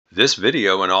This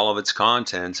video and all of its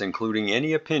contents, including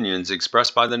any opinions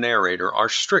expressed by the narrator, are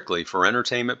strictly for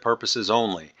entertainment purposes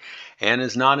only and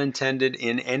is not intended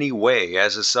in any way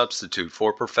as a substitute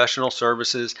for professional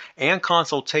services and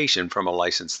consultation from a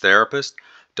licensed therapist,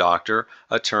 doctor,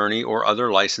 attorney, or other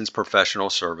licensed professional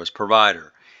service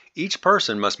provider. Each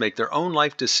person must make their own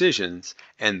life decisions,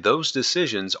 and those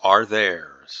decisions are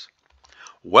theirs.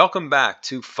 Welcome back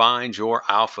to Find Your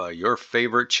Alpha, your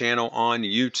favorite channel on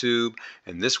YouTube.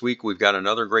 And this week we've got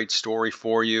another great story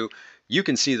for you. You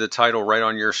can see the title right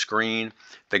on your screen.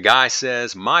 The guy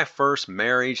says, "My first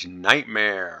marriage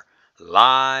nightmare,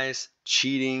 lies,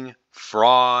 cheating,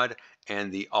 fraud,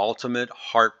 and the ultimate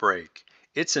heartbreak."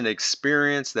 It's an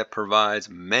experience that provides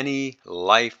many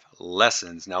life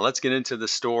lessons. Now let's get into the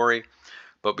story.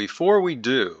 But before we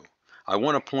do, I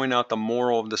want to point out the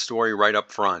moral of the story right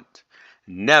up front.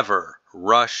 Never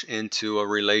rush into a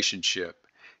relationship.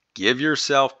 Give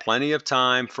yourself plenty of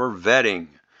time for vetting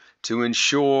to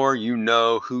ensure you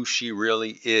know who she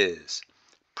really is.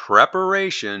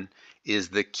 Preparation is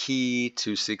the key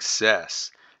to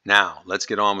success. Now, let's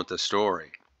get on with the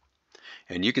story.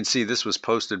 And you can see this was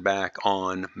posted back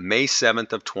on May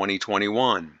 7th of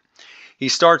 2021. He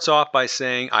starts off by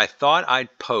saying, "I thought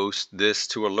I'd post this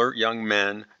to alert young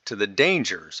men to the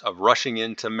dangers of rushing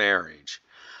into marriage.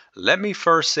 Let me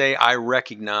first say I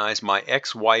recognize my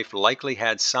ex-wife likely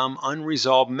had some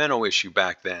unresolved mental issue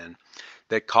back then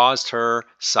that caused her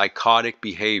psychotic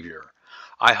behavior.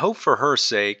 I hope for her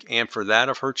sake and for that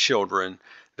of her children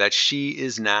that she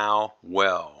is now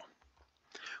well.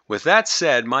 With that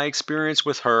said, my experience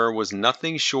with her was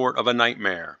nothing short of a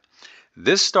nightmare.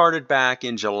 This started back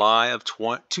in July of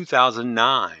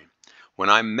 2009 when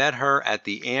I met her at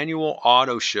the annual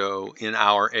auto show in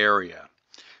our area.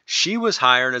 She was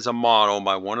hired as a model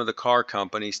by one of the car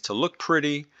companies to look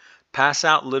pretty, pass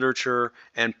out literature,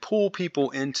 and pull people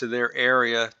into their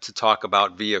area to talk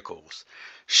about vehicles.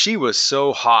 She was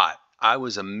so hot, I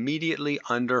was immediately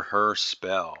under her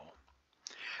spell.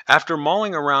 After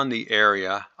mulling around the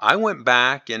area, I went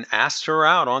back and asked her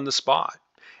out on the spot.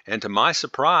 And to my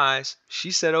surprise,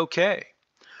 she said okay.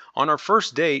 On our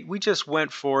first date, we just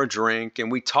went for a drink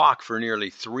and we talked for nearly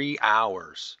 3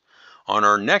 hours. On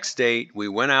our next date, we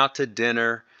went out to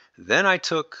dinner. Then I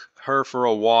took her for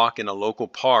a walk in a local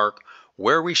park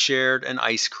where we shared an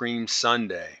ice cream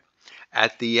sundae.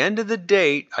 At the end of the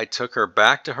date, I took her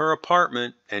back to her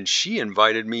apartment and she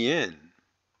invited me in.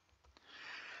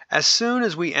 As soon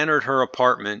as we entered her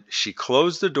apartment, she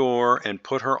closed the door and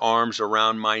put her arms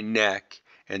around my neck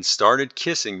and started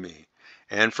kissing me.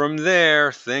 And from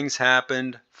there, things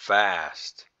happened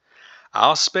fast.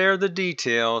 I'll spare the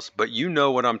details, but you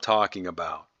know what I'm talking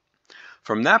about.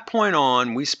 From that point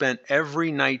on, we spent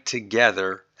every night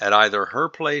together at either her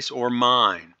place or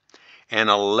mine. And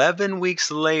 11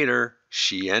 weeks later,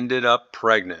 she ended up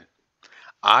pregnant.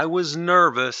 I was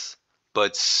nervous,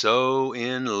 but so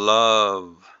in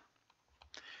love.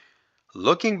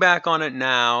 Looking back on it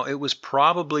now, it was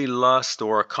probably lust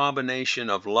or a combination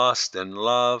of lust and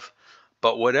love.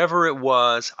 But whatever it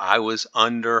was, I was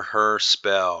under her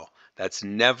spell. That's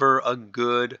never a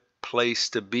good place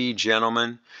to be,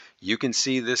 gentlemen. You can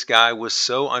see this guy was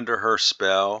so under her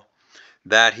spell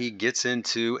that he gets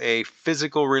into a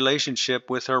physical relationship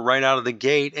with her right out of the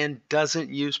gate and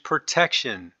doesn't use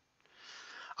protection.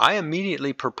 I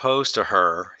immediately proposed to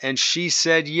her and she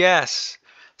said yes.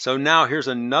 So now here's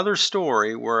another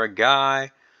story where a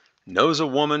guy knows a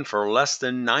woman for less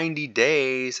than 90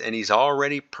 days and he's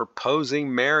already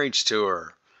proposing marriage to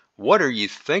her. What are you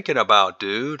thinking about,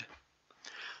 dude?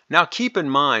 Now keep in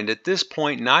mind, at this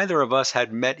point, neither of us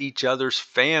had met each other's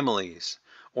families,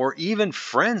 or even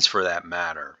friends for that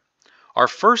matter. Our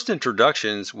first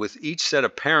introductions with each set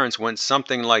of parents went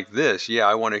something like this. Yeah,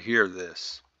 I want to hear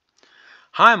this.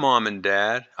 "Hi, Mom and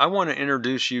Dad. I want to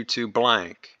introduce you to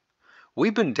blank.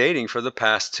 We've been dating for the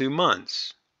past 2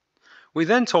 months." We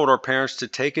then told our parents to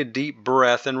take a deep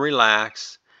breath and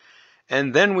relax.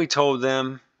 And then we told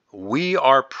them, "We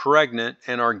are pregnant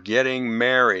and are getting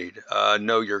married."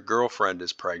 No, your girlfriend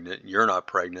is pregnant. You're not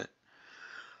pregnant.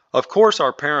 Of course,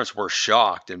 our parents were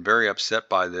shocked and very upset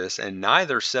by this, and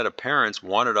neither set of parents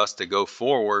wanted us to go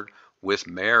forward with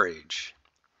marriage.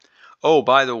 Oh,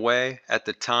 by the way, at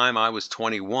the time I was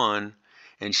 21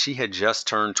 and she had just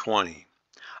turned 20.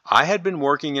 I had been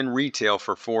working in retail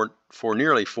for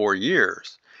nearly 4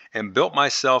 years and built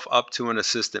myself up to an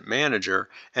assistant manager,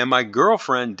 and my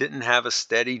girlfriend didn't have a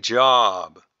steady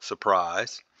job,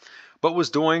 surprise, but was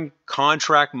doing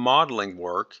contract modeling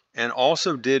work and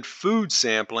also did food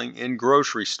sampling in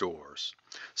grocery stores.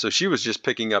 So she was just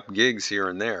picking up gigs here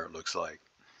and there, it looks like.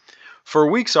 For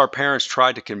weeks, our parents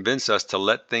tried to convince us to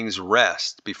let things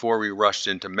rest before we rushed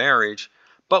into marriage,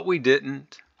 but we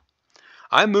didn't.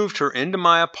 I moved her into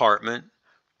my apartment,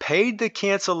 paid the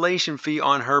cancellation fee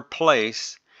on her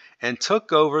place, and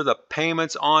took over the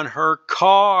payments on her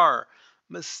car.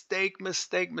 Mistake,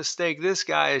 mistake, mistake. This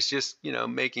guy is just,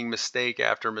 making mistake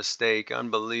after mistake.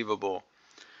 Unbelievable.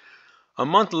 A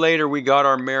month later, we got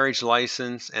our marriage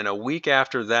license, and a week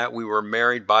after that, we were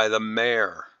married by the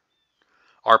mayor.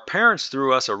 Our parents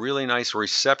threw us a really nice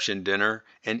reception dinner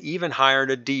and even hired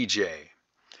a DJ.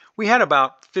 We had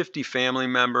about 50 family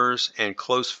members and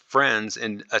close friends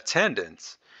in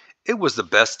attendance. It was the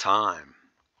best time.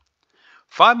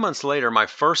 5 months later, my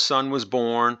first son was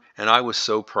born, and I was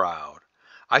so proud.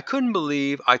 I couldn't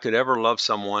believe I could ever love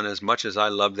someone as much as I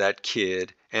loved that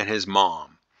kid and his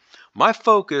mom. My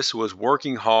focus was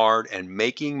working hard and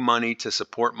making money to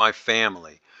support my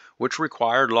family, which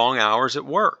required long hours at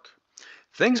work.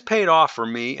 Things paid off for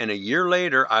me, and a year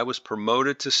later, I was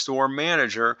promoted to store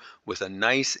manager with a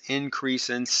nice increase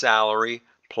in salary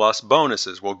plus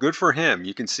bonuses. Well, good for him.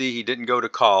 You can see he didn't go to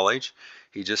college.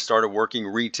 He just started working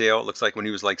retail, it looks like when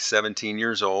he was like 17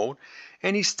 years old.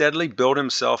 And he steadily built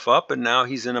himself up, and now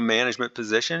he's in a management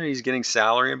position and he's getting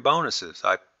salary and bonuses.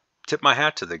 I tip my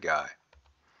hat to the guy.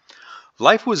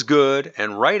 Life was good,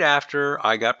 and right after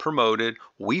I got promoted,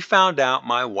 we found out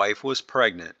my wife was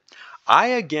pregnant. I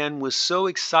again was so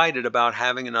excited about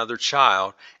having another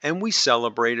child, and we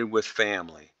celebrated with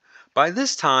family. By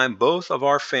this time, both of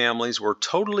our families were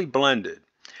totally blended,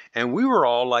 and we were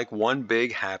all like one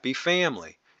big happy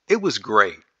family. It was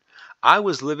great. I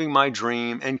was living my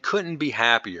dream and couldn't be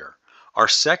happier. Our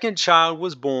second child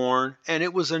was born, and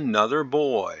it was another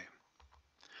boy.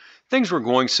 Things were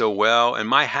going so well, and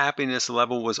my happiness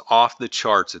level was off the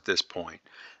charts at this point.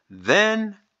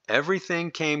 Then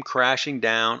everything came crashing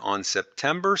down on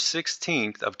September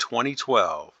 16th of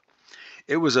 2012.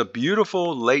 It was a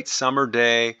beautiful late summer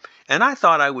day, and I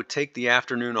thought I would take the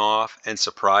afternoon off and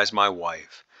surprise my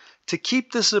wife. To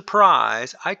keep the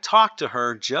surprise, I talked to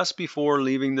her just before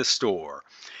leaving the store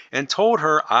and told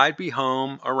her I'd be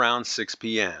home around 6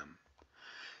 p.m.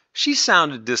 She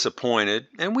sounded disappointed,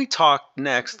 and we talked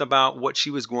next about what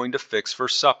she was going to fix for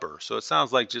supper. So it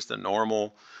sounds like just a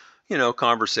normal,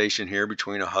 conversation here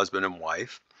between a husband and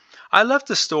wife. I left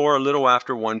the store a little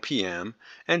after 1 p.m.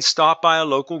 and stopped by a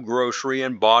local grocery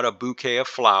and bought a bouquet of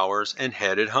flowers and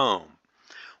headed home.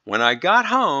 When I got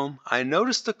home, I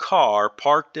noticed a car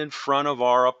parked in front of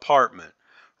our apartment,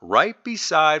 right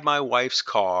beside my wife's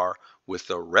car, with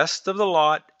the rest of the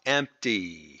lot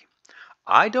empty.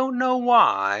 I don't know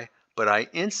why, but I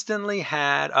instantly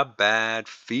had a bad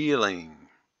feeling.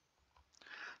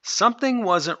 Something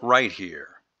wasn't right here.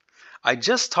 I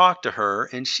just talked to her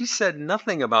and she said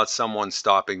nothing about someone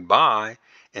stopping by,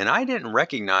 and I didn't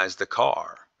recognize the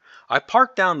car. I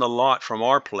parked down the lot from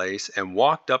our place and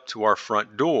walked up to our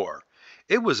front door.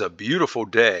 It was a beautiful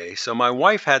day, so my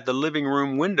wife had the living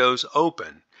room windows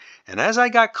open, and as I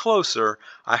got closer,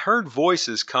 I heard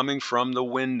voices coming from the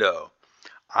window.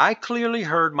 I clearly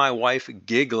heard my wife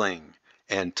giggling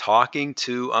and talking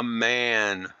to a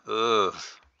man. Ugh.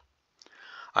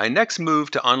 I next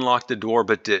moved to unlock the door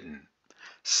but didn't.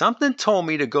 Something told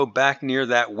me to go back near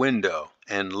that window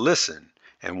and listen.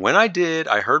 And when I did,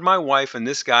 I heard my wife and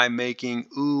this guy making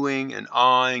oohing and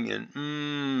awing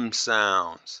and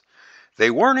sounds. They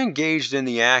weren't engaged in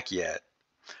the act yet,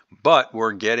 but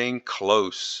were getting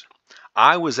close.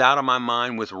 I was out of my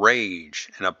mind with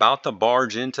rage and about to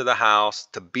barge into the house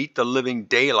to beat the living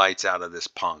daylights out of this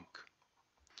punk.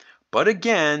 But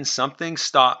again, something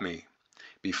stopped me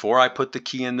before I put the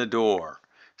key in the door.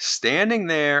 Standing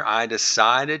there, I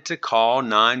decided to call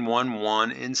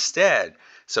 911 instead.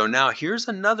 So now here's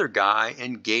another guy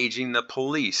engaging the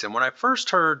police. And when I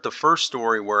first heard the first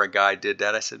story where a guy did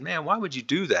that, I said, man, why would you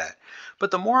do that?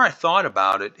 But the more I thought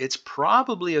about it, it's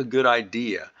probably a good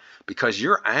idea because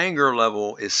your anger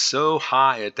level is so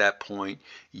high at that point,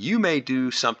 you may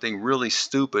do something really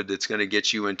stupid that's going to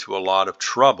get you into a lot of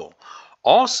trouble.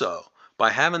 Also, by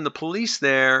having the police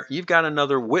there, you've got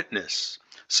another witness.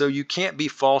 So you can't be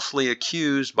falsely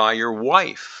accused by your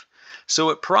wife.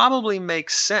 So it probably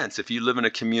makes sense if you live in a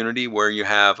community where you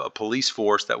have a police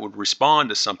force that would respond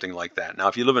to something like that. Now,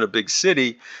 if you live in a big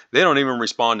city, they don't even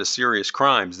respond to serious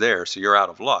crimes there, so you're out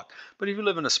of luck. But if you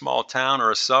live in a small town or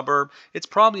a suburb, it's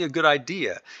probably a good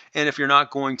idea. And if you're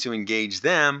not going to engage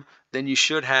them, then you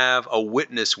should have a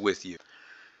witness with you.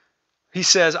 He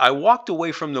says, I walked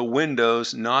away from the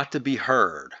windows not to be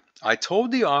heard. I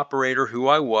told the operator who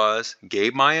I was,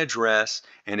 gave my address,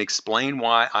 and explained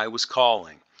why I was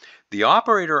calling. The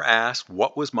operator asked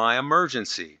what was my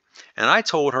emergency. and I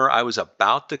told her I was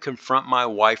about to confront my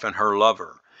wife and her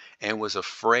lover and was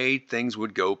afraid things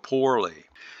would go poorly.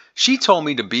 She told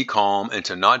me to be calm and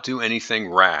to not do anything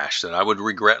rash that I would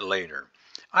regret later.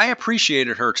 I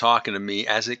appreciated her talking to me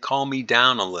as it calmed me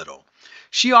down a little.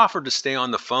 She offered to stay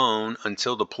on the phone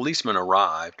until the policeman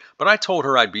arrived, but I told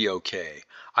her I'd be okay.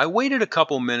 I waited a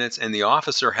couple minutes and the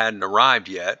officer hadn't arrived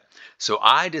yet, so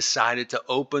I decided to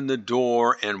open the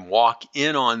door and walk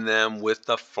in on them with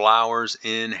the flowers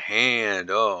in hand.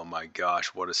 Oh my gosh,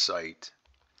 what a sight.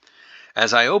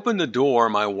 As I opened the door,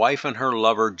 my wife and her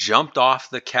lover jumped off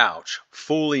the couch,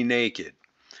 fully naked.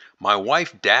 My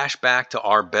wife dashed back to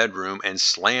our bedroom and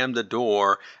slammed the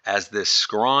door as this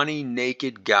scrawny,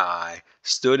 naked guy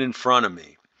stood in front of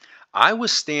me. I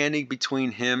was standing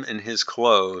between him and his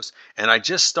clothes, and I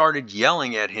just started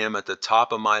yelling at him at the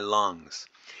top of my lungs.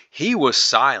 He was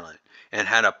silent and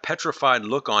had a petrified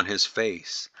look on his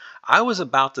face. I was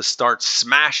about to start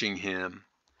smashing him,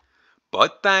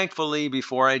 but thankfully,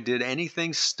 before I did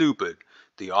anything stupid,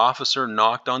 the officer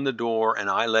knocked on the door and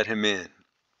I let him in.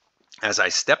 As I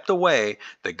stepped away,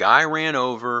 the guy ran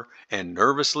over and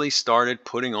nervously started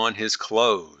putting on his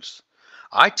clothes.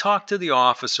 I talked to the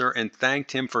officer and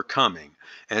thanked him for coming,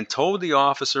 and told the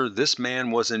officer this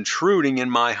man was intruding in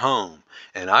my home,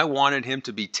 and I wanted him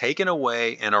to be taken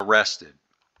away and arrested.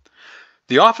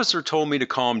 The officer told me to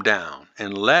calm down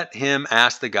and let him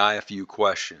ask the guy a few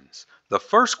questions. The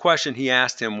first question he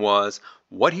asked him was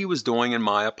what he was doing in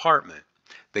my apartment.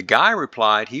 The guy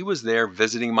replied he was there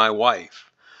visiting my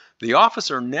wife. The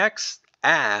officer next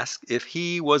asked if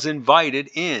he was invited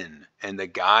in, and the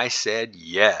guy said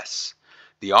yes.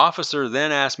 The officer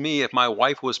then asked me if my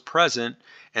wife was present,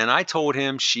 and I told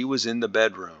him she was in the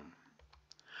bedroom.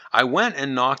 I went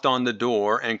and knocked on the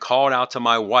door and called out to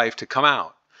my wife to come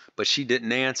out, but she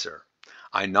didn't answer.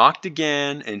 I knocked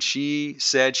again, and she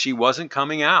said she wasn't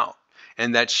coming out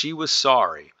and that she was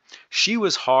sorry. She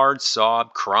was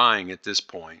hard-sobbed crying at this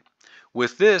point.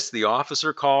 With this, the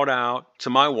officer called out to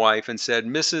my wife and said,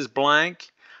 "Mrs. Blank,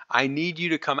 I need you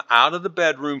to come out of the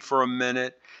bedroom for a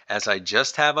minute as I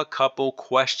just have a couple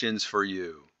questions for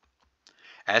you."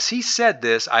 As he said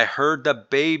this, I heard the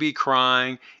baby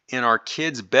crying in our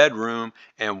kid's bedroom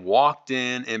and walked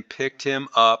in and picked him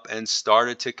up and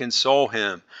started to console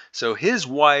him. So his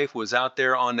wife was out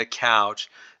there on the couch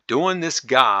doing this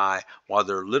guy while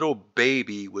their little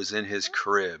baby was in his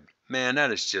crib. Man,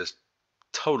 that is just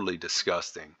totally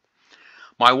disgusting.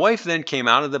 My wife then came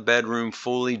out of the bedroom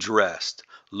fully dressed,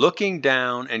 looking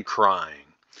down and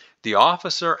crying. The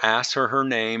officer asked her her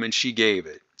name and she gave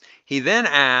it. He then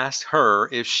asked her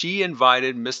if she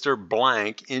invited Mr.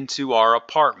 Blank into our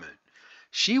apartment.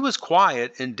 She was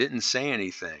quiet and didn't say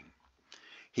anything.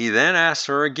 He then asked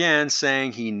her again,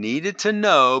 saying he needed to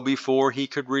know before he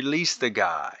could release the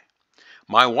guy.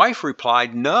 My wife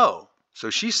replied no, so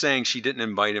she's saying she didn't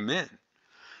invite him in.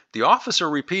 The officer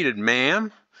repeated,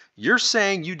 "Ma'am, you're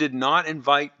saying you did not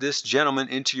invite this gentleman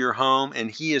into your home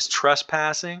and he is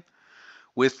trespassing?"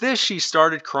 With this, she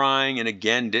started crying and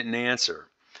again didn't answer.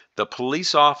 The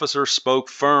police officer spoke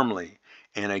firmly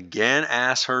and again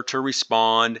asked her to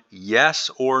respond yes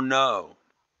or no.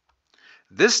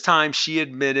 This time she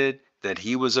admitted that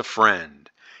he was a friend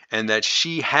and that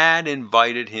she had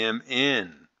invited him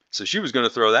in. So she was going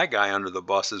to throw that guy under the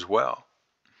bus as well.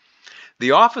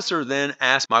 The officer then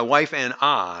asked my wife and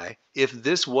I if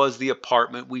this was the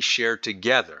apartment we shared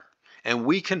together, and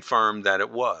we confirmed that it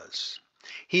was.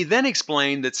 He then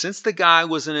explained that since the guy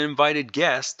was an invited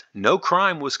guest, no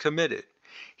crime was committed.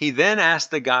 He then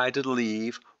asked the guy to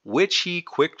leave, which he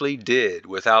quickly did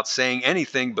without saying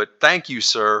anything but "Thank you,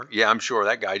 sir." Yeah, I'm sure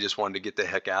that guy just wanted to get the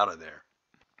heck out of there.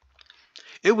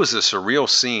 It was a surreal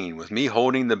scene with me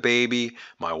holding the baby,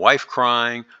 my wife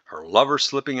crying, her lover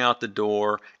slipping out the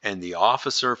door, and the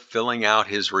officer filling out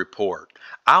his report.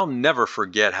 I'll never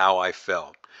forget how I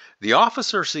felt. The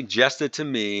officer suggested to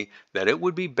me that it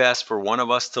would be best for one of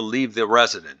us to leave the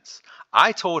residence.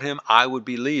 I told him I would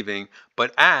be leaving,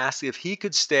 but asked if he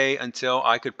could stay until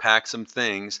I could pack some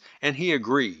things, and he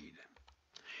agreed.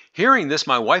 Hearing this,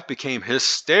 my wife became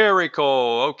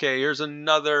hysterical. Okay, here's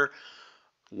another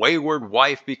wayward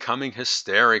wife becoming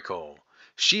hysterical.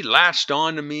 She latched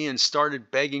on to me and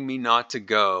started begging me not to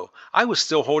go. I was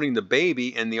still holding the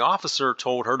baby and the officer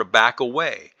told her to back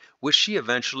away, which she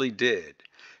eventually did.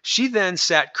 She then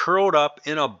sat curled up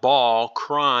in a ball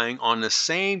crying on the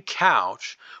same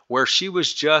couch where she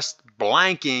was just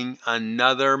blanking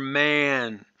another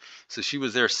man. So she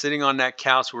was there sitting on that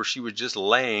couch where she was just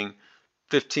laying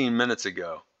 15 minutes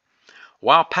ago.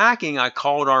 While packing, I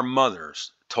called our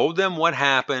mothers, told them what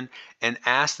happened, and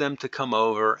asked them to come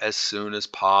over as soon as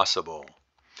possible.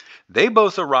 They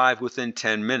both arrived within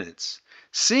 10 minutes.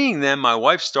 Seeing them, my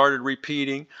wife started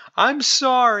repeating, "I'm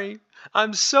sorry.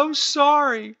 I'm so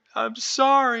sorry. I'm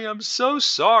sorry. I'm so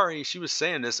sorry." She was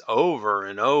saying this over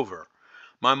and over.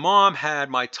 My mom had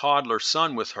my toddler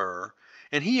son with her,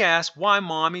 and he asked why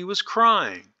mommy was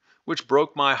crying, which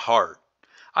broke my heart.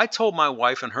 I told my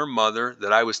wife and her mother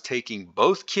that I was taking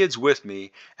both kids with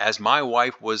me as my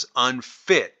wife was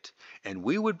unfit and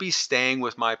we would be staying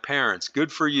with my parents.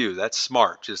 Good for you. That's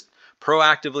smart. Just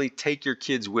proactively take your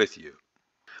kids with you.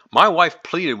 My wife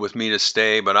pleaded with me to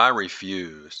stay, but I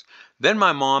refused. Then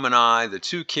my mom and I, the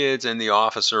two kids, and the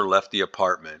officer left the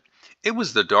apartment. It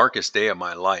was the darkest day of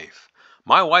my life.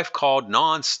 My wife called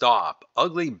nonstop,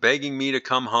 ugly begging me to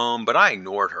come home, but I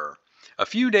ignored her. A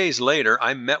few days later,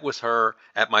 I met with her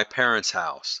at my parents'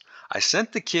 house. I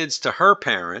sent the kids to her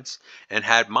parents and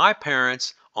had my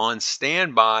parents on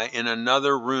standby in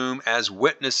another room as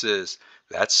witnesses.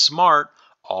 That's smart.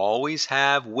 Always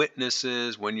have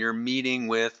witnesses when you're meeting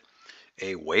with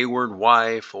a wayward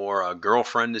wife or a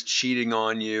girlfriend that's cheating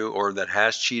on you or that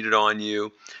has cheated on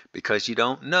you, because you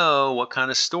don't know what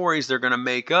kind of stories they're going to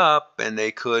make up, and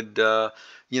they could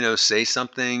say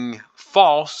something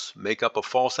false, make up a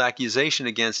false accusation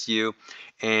against you,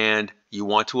 and you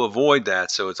want to avoid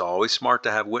that. So it's always smart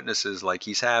to have witnesses like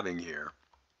he's having here.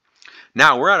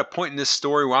 Now, we're at a point in this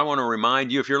story where I want to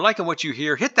remind you, if you're liking what you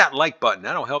hear, hit that like button.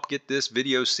 That'll help get this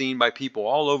video seen by people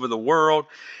all over the world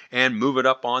and move it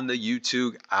up on the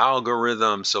YouTube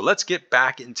algorithm. So let's get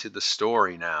back into the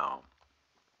story now.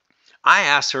 I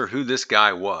asked her who this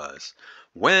guy was,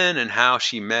 when and how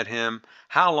she met him,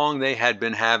 how long they had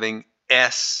been having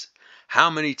how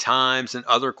many times, and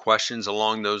other questions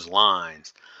along those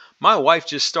lines. My wife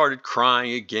just started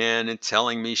crying again and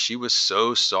telling me she was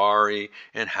so sorry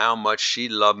and how much she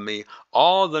loved me.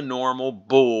 All the normal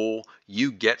bull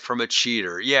you get from a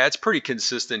cheater. Yeah, it's pretty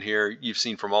consistent here. You've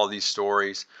seen from all these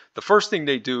stories. The first thing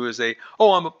they do is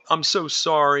I'm so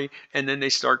sorry, and then they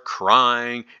start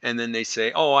crying, and then they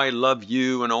say, "Oh, I love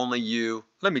you and only you."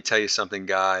 Let me tell you something,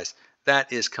 guys.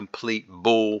 That is complete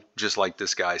bull, just like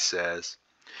this guy says.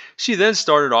 She then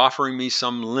started offering me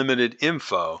some limited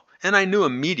info, and I knew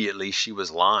immediately she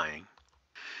was lying.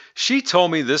 She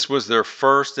told me this was their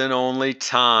first and only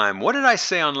time. What did I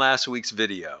say on last week's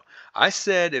video? I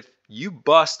said if you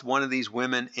bust one of these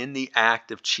women in the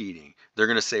act of cheating, they're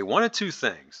going to say one of two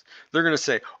things. They're going to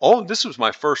say, "Oh, this was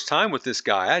my first time with this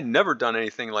guy. I'd never done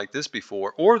anything like this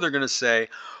before." Or they're going to say,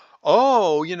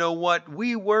 "Oh, you know what?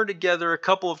 We were together a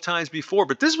couple of times before,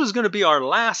 but this was going to be our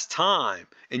last time.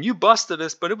 And you busted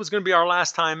us, but it was going to be our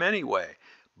last time anyway."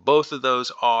 Both of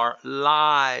those are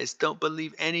lies. Don't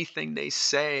believe anything they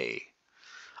say.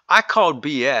 I called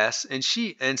BS,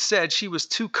 and said she was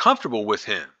too comfortable with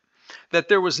him, that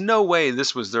there was no way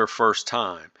this was their first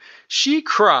time. She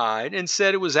cried and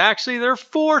said it was actually their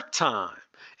fourth time,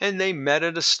 and they met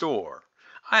at a store.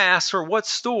 I asked her what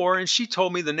store, and she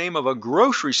told me the name of a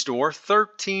grocery store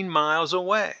 13 miles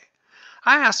away.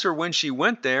 I asked her when she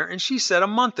went there, and she said a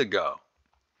month ago.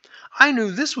 I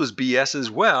knew this was BS as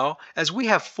well, as we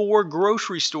have 4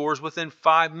 grocery stores within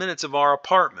 5 minutes of our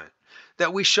apartment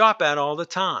that we shop at all the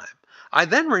time. I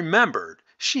then remembered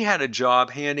she had a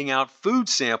job handing out food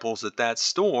samples at that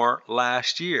store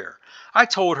last year. I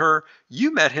told her,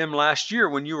 "You met him last year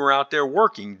when you were out there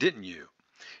working, didn't you?"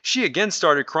 She again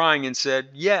started crying and said,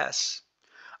 "Yes."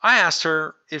 I asked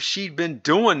her if she'd been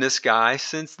doing this guy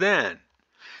since then.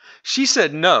 She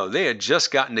said no, they had just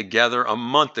gotten together a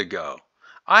month ago.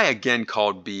 I again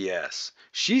called BS.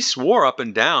 She swore up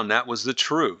and down that was the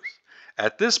truth.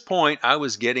 At this point, I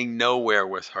was getting nowhere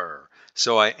with her,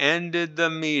 so I ended the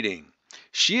meeting.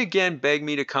 She again begged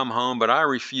me to come home, but I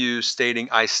refused, stating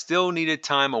I still needed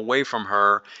time away from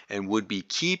her and would be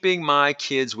keeping my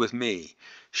kids with me.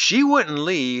 She wouldn't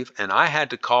leave, and I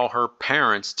had to call her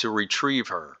parents to retrieve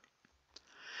her.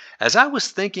 As I was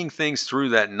thinking things through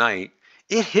that night,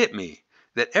 it hit me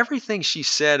that everything she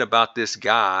said about this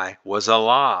guy was a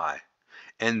lie.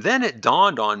 And then it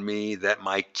dawned on me that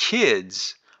my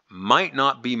kids might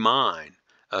not be mine,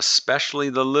 especially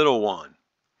the little one.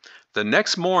 The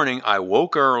next morning, I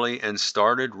woke early and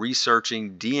started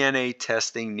researching DNA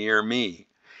testing near me.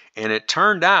 And it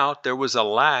turned out there was a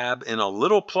lab in a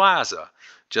little plaza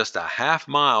just a half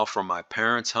mile from my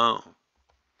parents' home.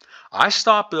 I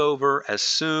stopped over as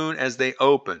soon as they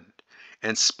opened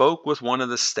and spoke with one of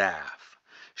the staff.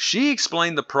 She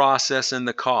explained the process and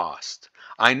the cost.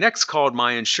 I next called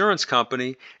my insurance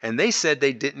company, and they said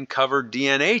they didn't cover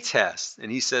DNA tests. And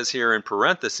he says here in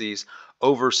parentheses,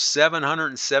 over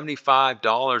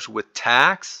 $775 with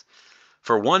tax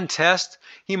for one test.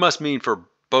 He must mean for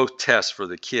both tests for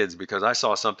the kids because I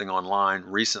saw something online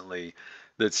recently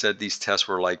that said these tests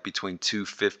were like between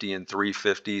 250 and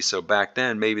 350. So back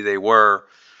then maybe they were,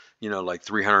 like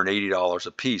 $380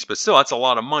 a piece, but still that's a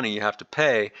lot of money you have to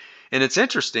pay. And it's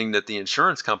interesting that the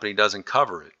insurance company doesn't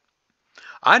cover it.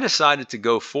 I decided to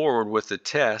go forward with the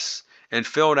tests and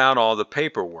filled out all the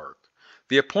paperwork.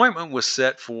 The appointment was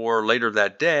set for later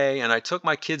that day, and I took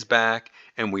my kids back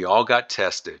and we all got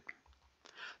tested.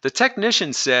 The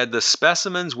technician said the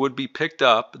specimens would be picked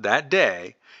up that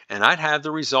day and I'd have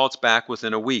the results back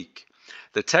within a week.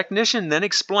 The technician then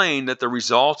explained that the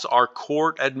results are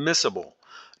court admissible,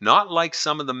 not like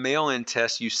some of the mail-in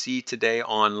tests you see today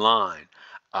online.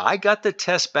 I got the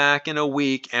test back in a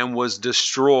week and was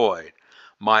destroyed.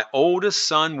 My oldest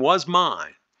son was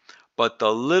mine, but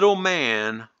the little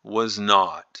man was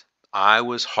not. I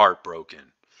was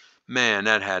heartbroken. Man,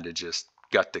 that had to just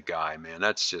gut the guy, man.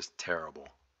 That's just terrible.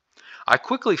 I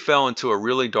quickly fell into a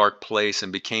really dark place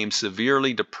and became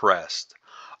severely depressed.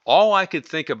 All I could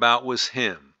think about was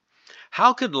him.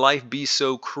 How could life be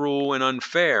so cruel and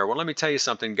unfair? Well, let me tell you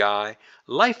something, guy.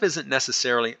 Life isn't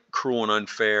necessarily cruel and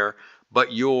unfair,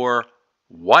 but your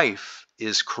wife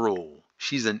is cruel.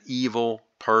 She's an evil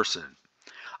person.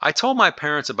 I told my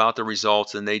parents about the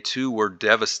results and they too were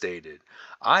devastated.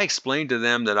 I explained to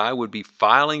them that I would be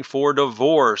filing for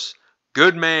divorce.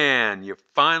 Good man, you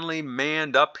finally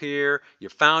manned up here, you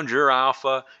found your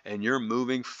alpha, and you're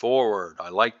moving forward. I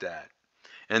like that.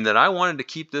 And that I wanted to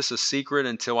keep this a secret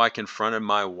until I confronted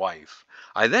my wife.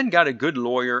 I then got a good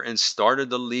lawyer and started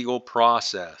the legal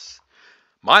process.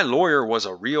 My lawyer was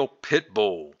a real pit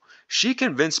bull. She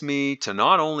convinced me to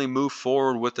not only move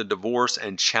forward with the divorce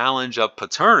and challenge of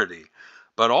paternity,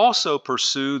 but also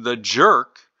pursue the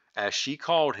jerk, as she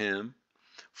called him,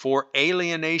 for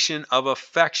alienation of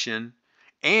affection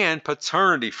and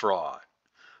paternity fraud.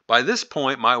 By this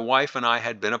point, my wife and I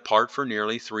had been apart for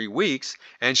nearly 3 weeks,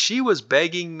 and she was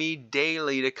begging me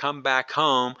daily to come back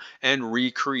home and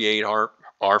recreate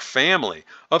our family.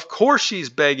 Of course she's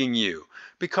begging you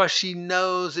because she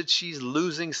knows that she's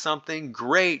losing something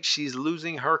great. She's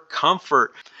losing her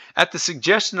comfort. At the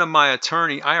suggestion of my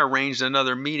attorney, I arranged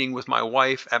another meeting with my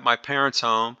wife at my parents'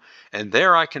 home, and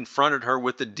there I confronted her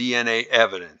with the DNA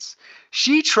evidence.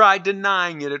 She tried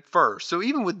denying it at first, so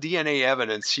even with DNA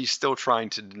evidence, she's still trying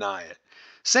to deny it,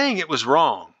 saying it was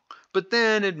wrong, but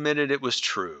then admitted it was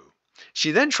true.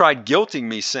 She then tried guilting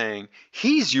me, saying,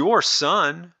 "He's your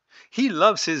son. He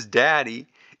loves his daddy,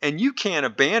 and you can't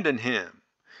abandon him.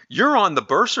 You're on the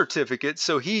birth certificate,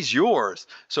 so he's yours."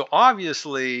 So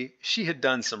obviously, she had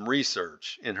done some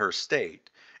research in her state,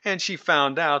 and she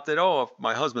found out that, oh, if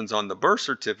my husband's on the birth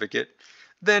certificate,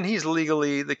 then he's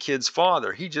legally the kid's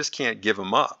father. He just can't give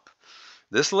him up.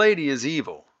 This lady is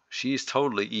evil. She's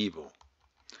totally evil.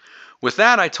 With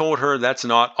that, I told her that's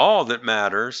not all that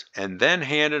matters, and then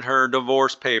handed her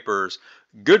divorce papers.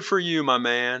 Good for you, my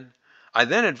man. I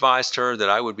then advised her that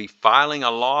I would be filing a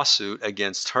lawsuit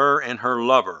against her and her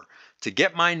lover to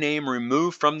get my name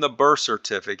removed from the birth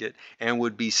certificate and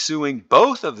would be suing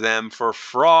both of them for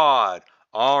fraud.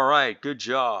 All right, good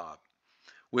job.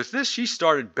 With this, she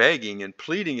started begging and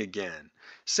pleading again,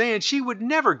 saying she would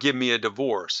never give me a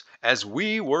divorce as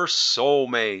we were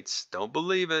soulmates. Don't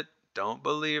believe it. Don't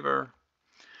believe her.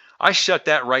 I shut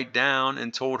that right down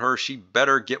and told her she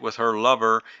better get with her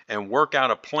lover and work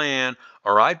out a plan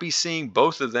or I'd be seeing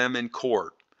both of them in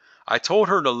court. I told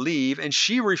her to leave and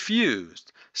she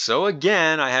refused. So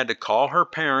again, I had to call her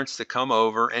parents to come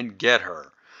over and get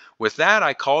her. With that,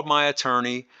 I called my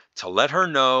attorney to let her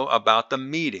know about the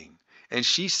meeting, and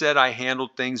she said I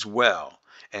handled things well.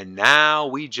 And now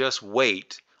we just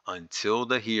wait until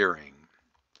the hearing.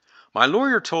 My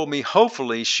lawyer told me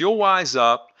hopefully she'll wise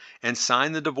up and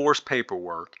sign the divorce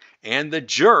paperwork, and the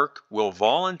jerk will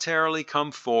voluntarily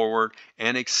come forward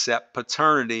and accept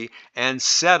paternity and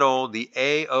settle the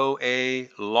AOA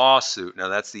lawsuit. Now,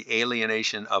 that's the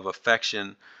alienation of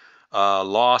affection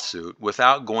lawsuit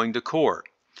without going to court.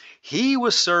 He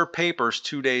was served papers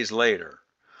 2 days later.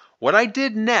 What I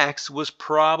did next was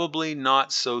probably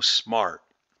not so smart.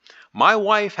 My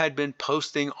wife had been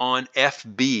posting on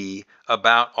FB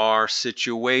about our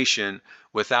situation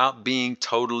without being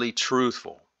totally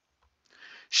truthful.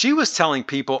 She was telling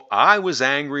people I was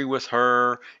angry with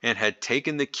her and had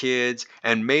taken the kids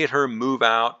and made her move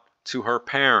out to her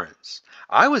parents.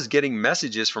 I was getting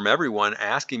messages from everyone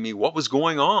asking me what was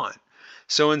going on.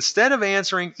 So instead of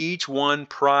answering each one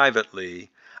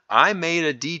privately, I made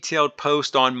a detailed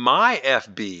post on my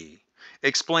FB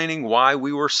explaining why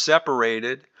we were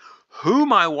separated, who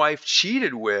my wife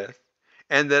cheated with,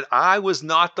 and that I was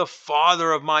not the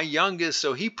father of my youngest.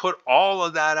 So he put all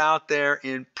of that out there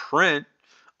in print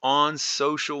on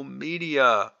social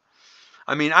media.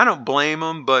 I mean, I don't blame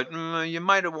them, but you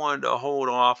might have wanted to hold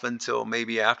off until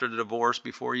maybe after the divorce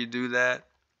before you do that.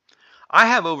 I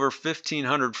have over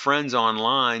 1,500 friends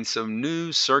online, so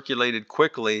news circulated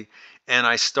quickly, and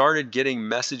I started getting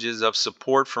messages of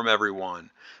support from everyone.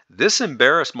 This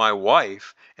embarrassed my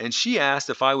wife, and she asked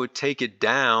if I would take it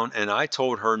down, and I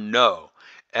told her no.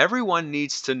 Everyone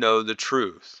needs to know the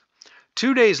truth.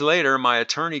 2 days later, my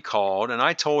attorney called, and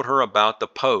I told her about the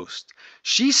post.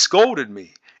 She scolded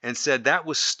me and said that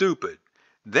was stupid.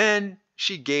 Then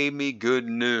she gave me good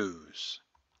news.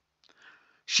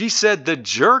 She said the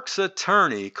jerk's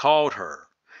attorney called her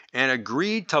and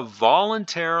agreed to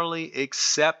voluntarily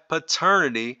accept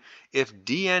paternity if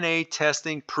DNA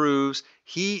testing proves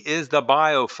he is the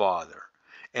biofather,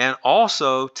 and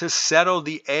also to settle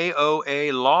the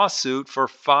AOA lawsuit for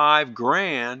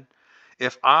 $5,000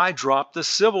 if I drop the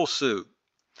civil suit.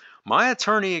 My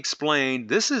attorney explained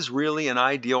this is really an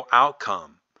ideal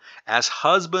outcome, as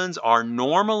husbands are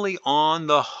normally on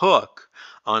the hook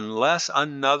unless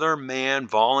another man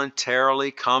voluntarily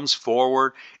comes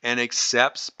forward and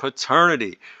accepts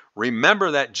paternity.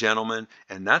 Remember that, gentlemen,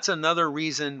 and that's another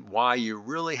reason why you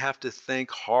really have to think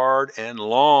hard and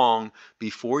long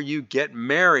before you get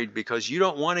married, because you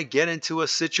don't want to get into a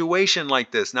situation like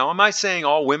this. Now, am I saying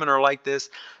all women are like this?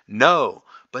 No.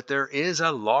 But there is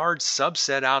a large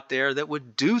subset out there that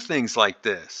would do things like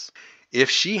this. If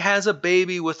she has a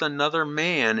baby with another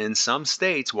man in some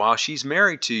states while she's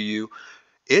married to you,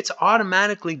 it's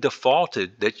automatically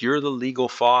defaulted that you're the legal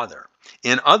father.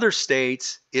 In other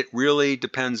states, it really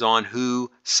depends on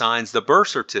who signs the birth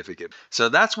certificate. So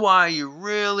that's why you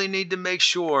really need to make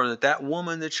sure that that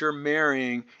woman that you're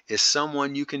marrying is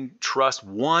someone you can trust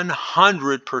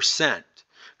 100%,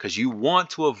 because you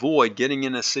want to avoid getting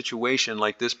in a situation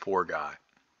like this poor guy.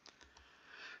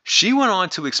 She went on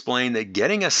to explain that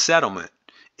getting a settlement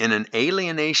in an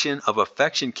alienation of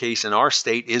affection case in our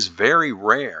state is very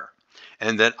rare,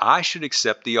 and that I should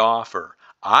accept the offer.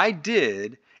 I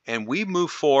did, and we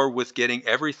moved forward with getting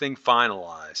everything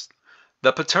finalized.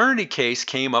 The paternity case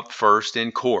came up first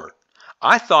in court.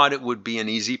 I thought it would be an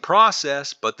easy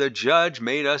process, but the judge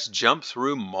made us jump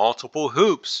through multiple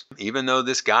hoops. Even though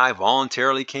this guy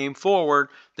voluntarily came forward,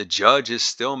 the judge is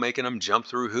still making him jump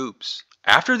through hoops.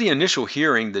 After the initial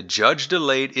hearing, the judge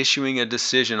delayed issuing a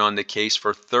decision on the case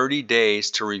for 30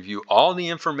 days to review all the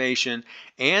information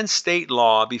and state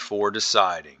law before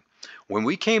deciding. When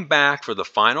we came back for the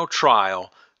final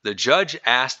trial, the judge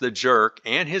asked the jerk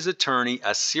and his attorney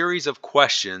a series of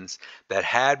questions that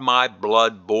had my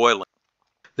blood boiling.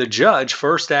 The judge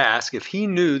first asked if he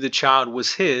knew the child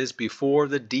was his before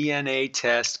the DNA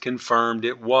test confirmed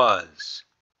it was.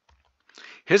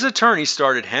 His attorney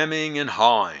started hemming and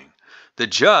hawing. The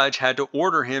judge had to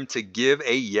order him to give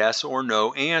a yes or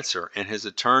no answer, and his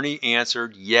attorney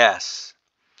answered yes.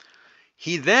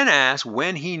 He then asked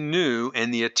when he knew,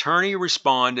 and the attorney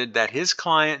responded that his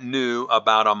client knew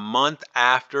about a month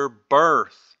after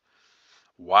birth.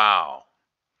 Wow.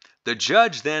 The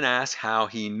judge then asked how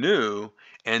he knew,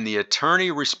 and the attorney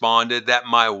responded that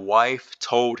my wife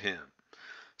told him.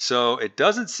 So it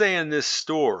doesn't say in this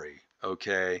story,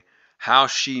 okay, how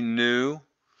she knew,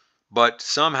 but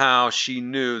somehow she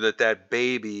knew that that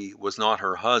baby was not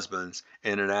her husband's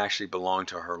and it actually belonged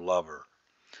to her lover.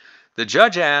 The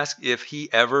judge asked if he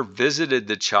ever visited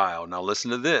the child. Now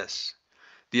listen to this.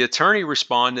 The attorney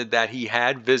responded that he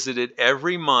had visited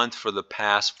every month for the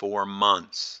past 4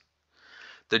 months.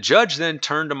 The judge then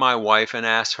turned to my wife and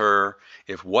asked her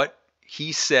if what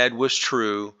he said was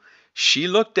true. She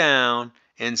looked down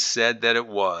and said that it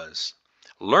was.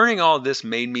 Learning all this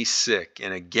made me sick,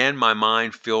 and again my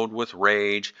mind filled with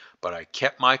rage, but I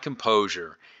kept my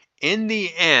composure. In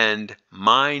the end,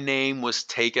 my name was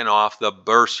taken off the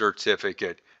birth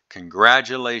certificate.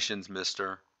 Congratulations,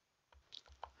 mister.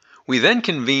 We then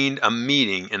convened a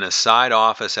meeting in a side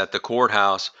office at the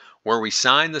courthouse where we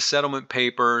signed the settlement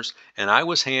papers, and I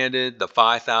was handed the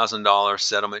 $5,000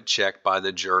 settlement check by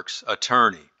the jerk's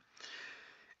attorney.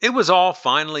 It was all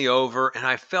finally over, and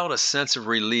I felt a sense of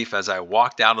relief as I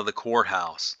walked out of the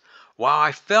courthouse. While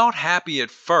I felt happy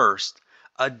at first,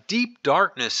 a deep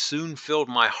darkness soon filled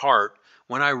my heart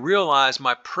when I realized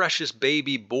my precious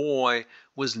baby boy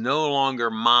was no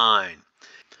longer mine.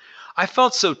 I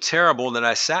felt so terrible that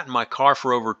I sat in my car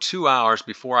for over 2 hours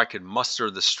before I could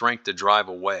muster the strength to drive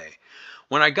away.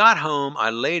 When I got home, I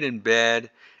laid in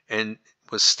bed and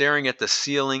was staring at the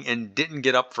ceiling and didn't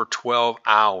get up for 12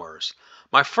 hours.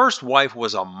 My first wife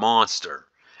was a monster,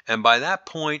 and by that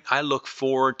point I looked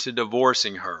forward to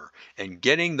divorcing her and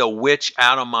getting the witch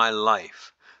out of my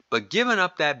life. but giving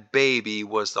up that baby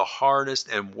was the hardest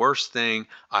and worst thing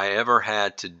I ever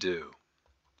had to do.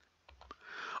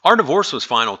 Our divorce was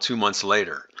final 2 months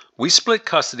later. We split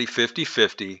custody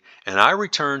 50-50, and I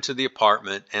returned to the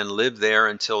apartment and lived there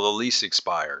until the lease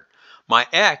expired. My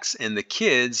ex and the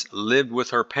kids lived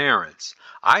with her parents.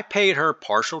 I paid her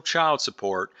partial child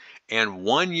support and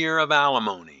 1 year of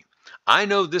alimony. I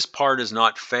know this part is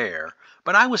not fair,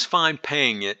 but I was fine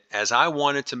paying it as I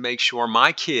wanted to make sure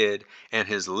my kid and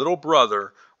his little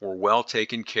brother were well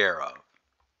taken care of.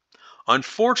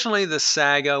 Unfortunately, the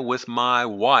saga with my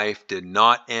wife did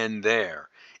not end there.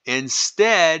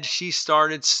 Instead, she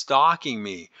started stalking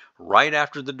me right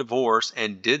after the divorce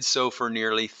and did so for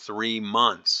nearly 3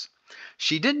 months.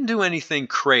 She didn't do anything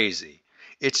crazy.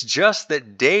 It's just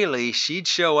that daily she'd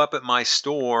show up at my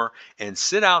store and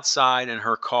sit outside in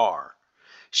her car.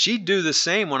 She'd do the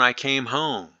same when I came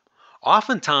home.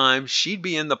 Oftentimes, she'd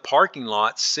be in the parking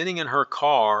lot sitting in her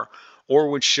car or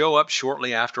would show up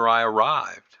shortly after I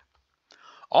arrived.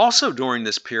 Also, during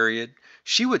this period,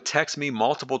 she would text me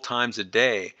multiple times a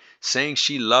day saying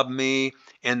she loved me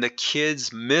and the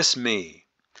kids miss me.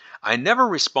 I never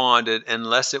responded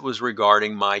unless it was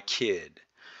regarding my kid.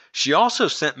 She also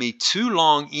sent me 2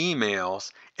 long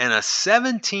emails and a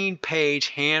 17-page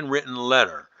handwritten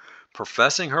letter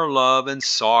professing her love and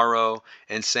sorrow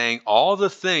and saying all the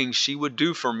things she would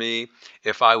do for me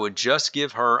if I would just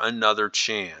give her another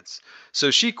chance.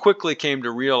 So she quickly came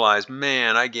to realize,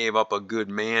 man, I gave up a good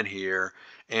man here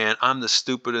and I'm the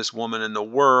stupidest woman in the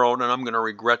world and I'm going to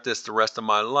regret this the rest of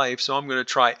my life, so I'm going to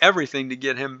try everything to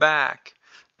get him back.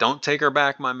 Don't take her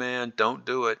back, my man. Don't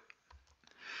do it.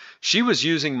 She was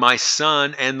using my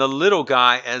son and the little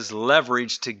guy as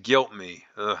leverage to guilt me.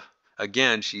 Ugh.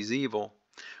 Again, she's evil,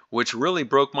 which really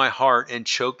broke my heart and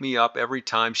choked me up every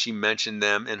time she mentioned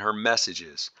them in her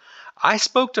messages. I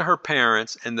spoke to her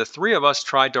parents, and the three of us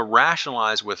tried to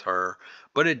rationalize with her,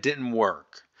 but it didn't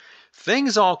work.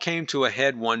 Things all came to a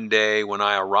head one day when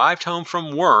I arrived home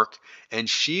from work and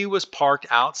she was parked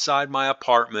outside my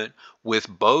apartment with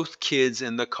both kids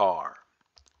in the car.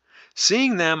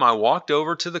 Seeing them, I walked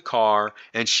over to the car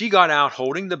and she got out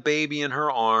holding the baby in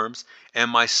her arms and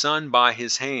my son by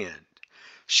his hand.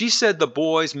 She said the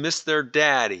boys missed their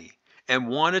daddy and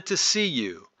wanted to see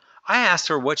you. I asked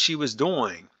her what she was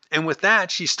doing, and with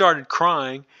that she started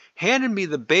crying, handed me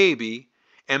the baby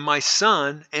and my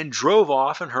son, and drove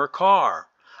off in her car.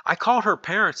 I called her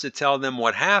parents to tell them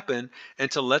what happened and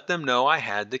to let them know I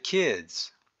had the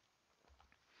kids.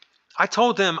 I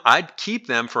told them I'd keep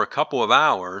them for a couple of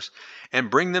hours and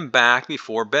bring them back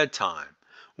before bedtime.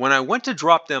 When I went to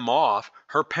drop them off,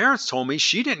 her parents told me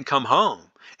she didn't come home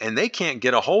and they can't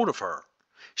get a hold of her.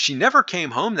 She never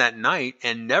came home that night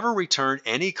and never returned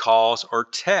any calls or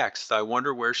texts. I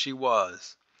wonder where she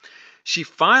was. She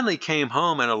finally came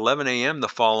home at 11 a.m. the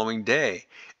following day.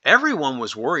 Everyone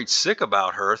was worried sick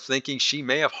about her, thinking she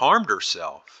may have harmed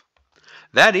herself.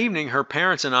 That evening, her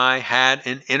parents and I had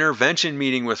an intervention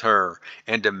meeting with her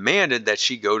and demanded that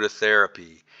she go to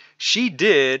therapy. She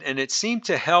did, and it seemed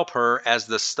to help her as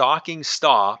the stalking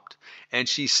stopped and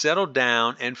she settled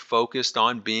down and focused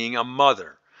on being a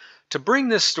mother. To bring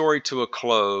this story to a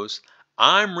close,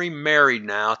 I'm remarried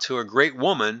now to a great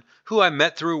woman who I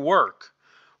met through work.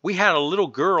 We had a little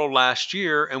girl last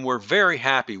year and we're very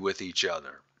happy with each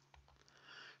other.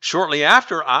 Shortly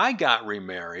after I got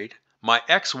remarried, my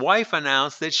ex-wife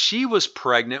announced that she was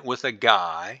pregnant with a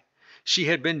guy she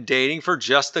had been dating for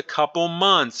just a couple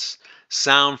months.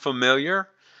 Sound familiar?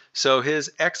 So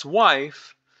his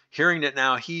ex-wife, hearing that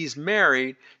now he's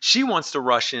married, she wants to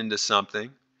rush into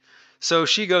something. So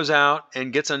she goes out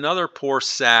and gets another poor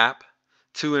sap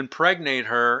to impregnate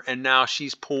her, and now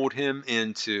she's pulled him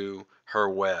into her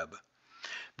web.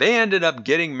 They ended up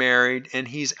getting married, and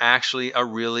he's actually a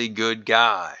really good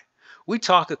guy. We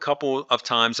talk a couple of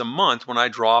times a month when I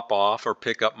drop off or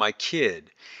pick up my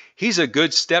kid. He's a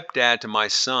good stepdad to my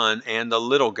son and the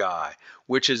little guy,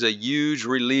 which is a huge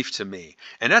relief to me.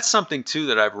 And that's something too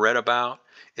that I've read about,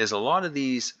 is a lot of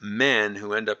these men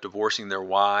who end up divorcing their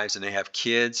wives and they have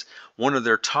kids, one of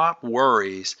their top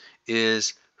worries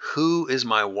is, who is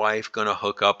my wife going to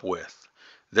hook up with?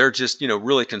 They're just,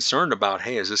 really concerned about,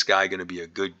 hey, is this guy going to be a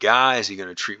good guy? Is he going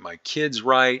to treat my kids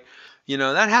right?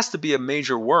 That has to be a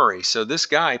major worry. So this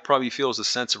guy probably feels a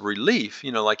sense of relief,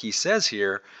 like he says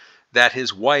here, that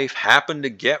his wife happened to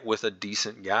get with a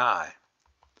decent guy.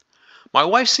 My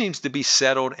wife seems to be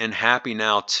settled and happy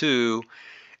now too,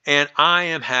 and I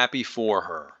am happy for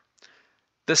her.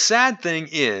 The sad thing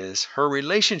is, her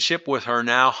relationship with her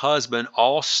now husband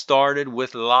all started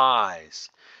with lies.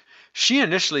 She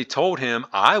initially told him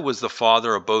I was the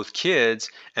father of both kids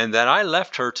and that I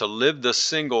left her to live the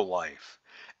single life.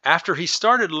 After he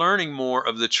started learning more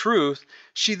of the truth,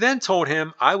 she then told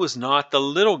him I was not the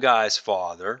little guy's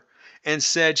father and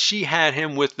said she had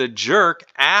him with the jerk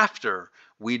after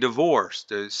we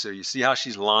divorced. So you see how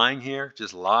she's lying here?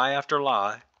 Just lie after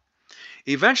lie.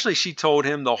 Eventually, she told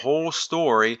him the whole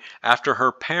story after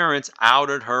her parents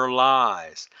outed her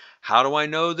lies. How do I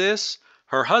know this?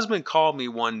 Her husband called me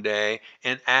one day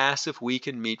and asked if we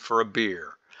could meet for a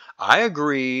beer. I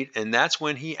agreed, and that's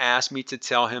when he asked me to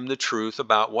tell him the truth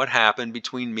about what happened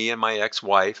between me and my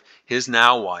ex-wife, his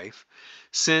now wife,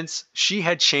 since she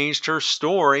had changed her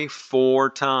story 4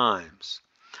 times.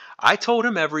 I told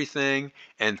him everything,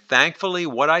 and thankfully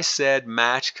what I said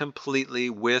matched completely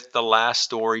with the last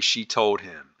story she told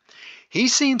him. He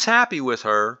seems happy with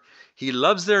her. He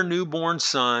loves their newborn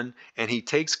son, and he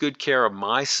takes good care of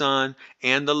my son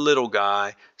and the little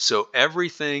guy, so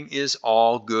everything is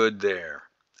all good there.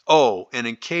 Oh, and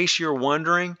in case you're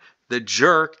wondering, the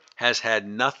jerk has had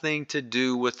nothing to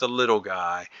do with the little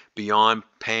guy beyond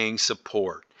paying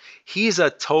support. He's a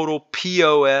total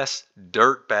POS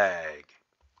dirtbag.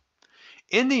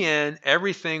 In the end,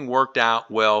 everything worked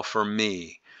out well for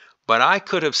me, but I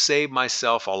could have saved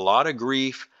myself a lot of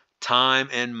grief, time,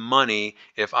 and money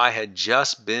if I had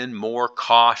just been more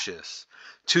cautious.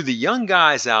 To the young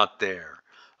guys out there,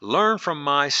 learn from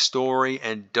my story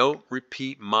and don't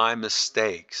repeat my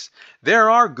mistakes. There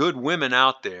are good women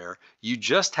out there. You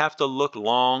just have to look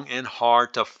long and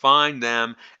hard to find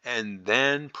them and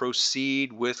then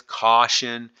proceed with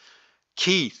caution.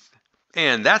 Keith.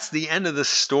 And that's the end of the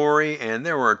story, and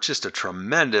there were just a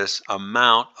tremendous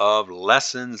amount of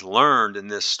lessons learned in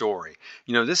this story.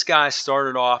 You know, this guy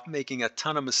started off making a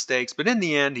ton of mistakes, but in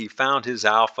the end, he found his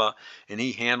alpha and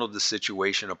he handled the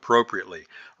situation appropriately.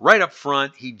 Right up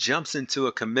front, he jumps into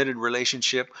a committed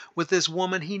relationship with this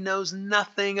woman he knows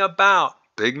nothing about.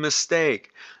 Big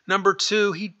mistake. Number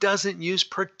two, he doesn't use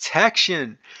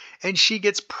protection. And she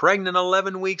gets pregnant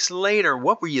 11 weeks later.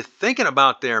 What were you thinking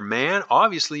about there, man?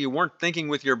 Obviously, you weren't thinking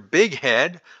with your big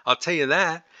head. I'll tell you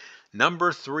that.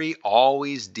 Number three,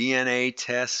 always DNA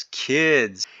test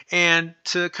kids. And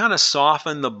to kind of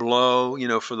soften the blow,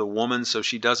 for the woman so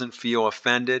she doesn't feel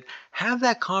offended, have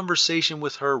that conversation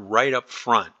with her right up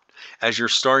front as you're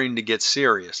starting to get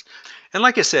serious. And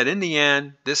like I said, in the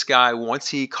end, this guy, once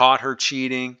he caught her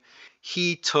cheating,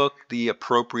 he took the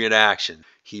appropriate action.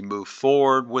 He moved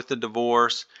forward with the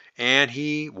divorce and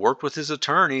he worked with his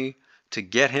attorney to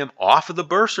get him off of the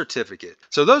birth certificate.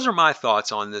 So those are my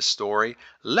thoughts on this story.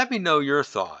 Let me know your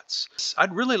thoughts.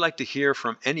 I'd really like to hear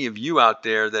from any of you out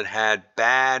there that had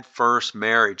bad first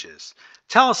marriages.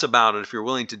 Tell us about it if you're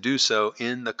willing to do so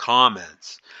in the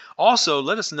comments. Also,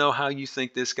 let us know how you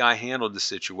think this guy handled the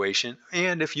situation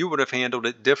and if you would have handled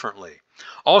it differently.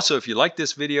 Also, if you like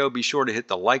this video, be sure to hit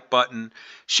the like button,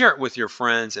 share it with your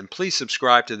friends, and please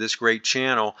subscribe to this great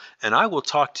channel, and I will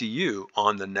talk to you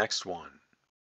on the next one.